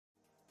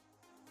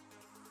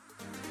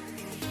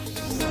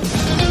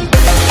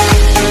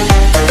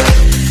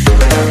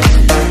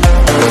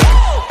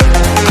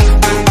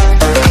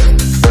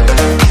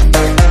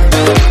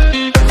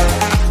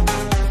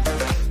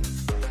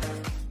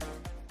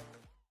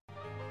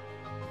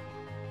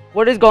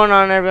What is going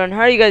on, everyone?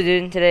 How are you guys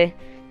doing today?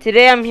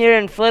 Today I'm here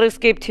in Flood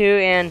Escape 2,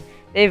 and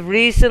they've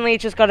recently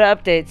just got an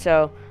update,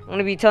 so I'm going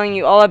to be telling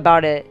you all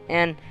about it.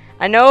 And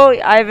I know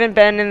I haven't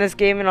been in this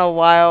game in a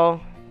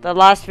while. The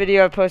last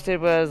video I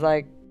posted was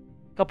like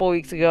a couple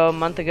weeks ago, a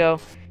month ago.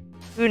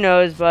 Who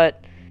knows,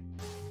 but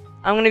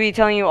I'm going to be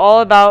telling you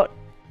all about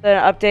the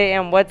update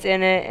and what's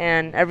in it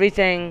and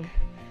everything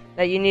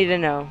that you need to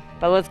know.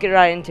 But let's get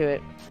right into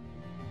it.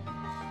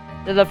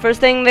 So the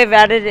first thing they've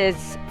added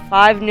is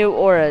 5 new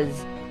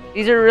auras.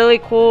 These are really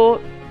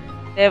cool.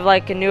 They have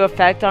like a new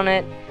effect on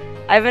it.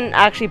 I haven't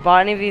actually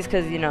bought any of these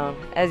because, you know,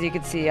 as you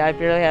can see, I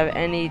barely have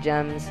any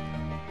gems.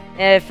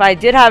 If I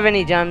did have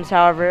any gems,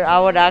 however, I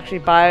would actually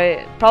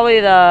buy probably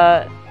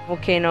the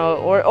volcano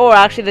or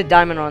actually the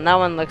diamond one. That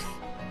one looks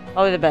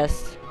probably the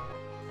best.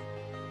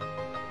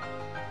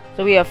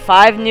 So we have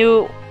 5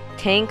 new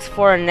tanks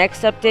for our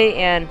next update,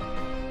 and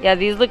yeah,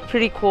 these look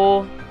pretty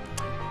cool.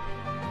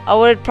 I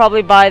would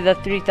probably buy the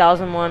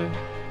 3000 one,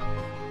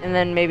 and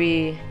then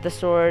maybe the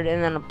sword,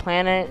 and then a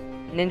planet,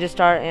 ninja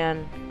star,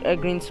 and a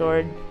green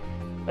sword.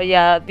 But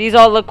yeah, these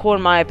all look cool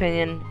in my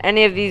opinion.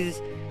 Any of these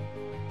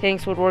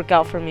tanks would work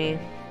out for me.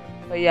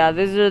 But yeah,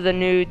 these are the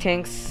new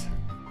tanks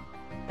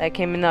that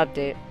came in the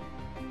update.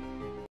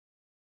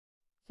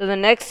 So the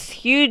next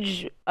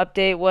huge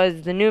update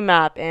was the new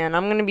map, and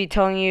I'm going to be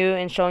telling you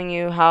and showing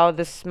you how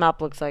this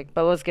map looks like.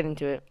 But let's get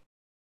into it.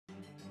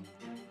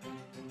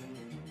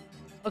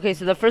 Okay,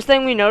 so the first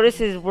thing we notice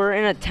is we're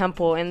in a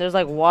temple, and there's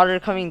like water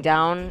coming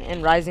down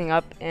and rising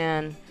up,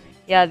 and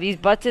yeah, these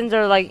buttons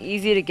are like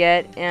easy to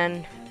get.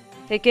 And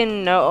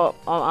taking note,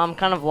 I'm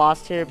kind of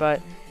lost here,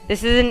 but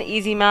this is an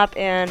easy map,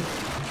 and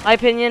in my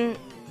opinion,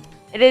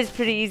 it is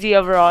pretty easy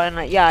overall.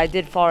 And yeah, I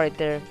did fall right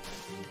there,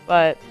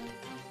 but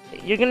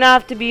you're gonna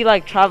have to be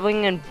like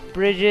traveling on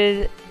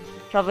bridges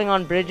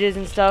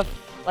and stuff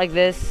like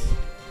this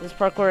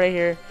parkour right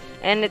here,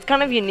 and it's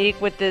kind of unique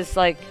with this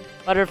like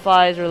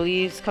butterflies or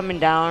leaves coming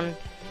down.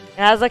 It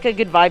has like a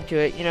good vibe to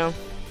it, you know.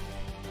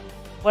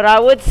 What I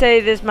would say,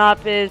 this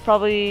map is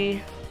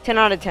probably 10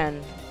 out of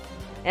 10,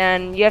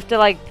 and you have to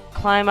like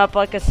climb up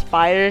like a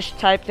spiderish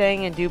type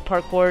thing and do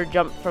parkour,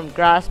 jump from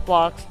grass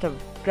blocks to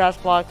grass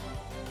blocks.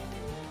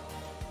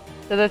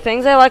 So the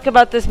things I like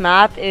about this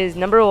map is,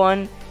 number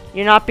 1,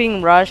 you're not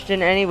being rushed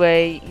in any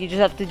way. You just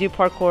have to do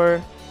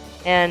parkour.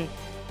 And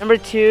number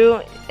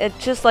 2, it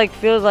just like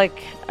feels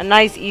like a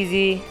nice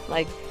easy,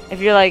 like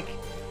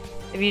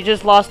if you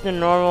just lost in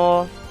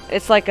normal,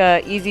 it's like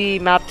a easy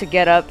map to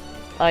get up,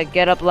 like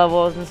get up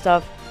levels and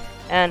stuff.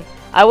 And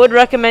I would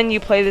recommend you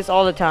play this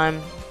all the time.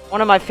 One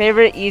of my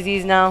favorite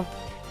easies now.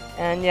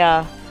 And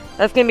yeah,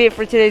 that's gonna be it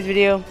for today's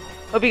video.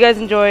 Hope you guys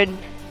enjoyed.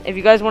 If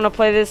you guys want to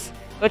play this,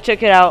 go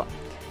check it out.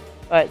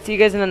 But see you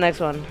guys in the next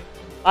one.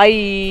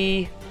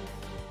 Bye.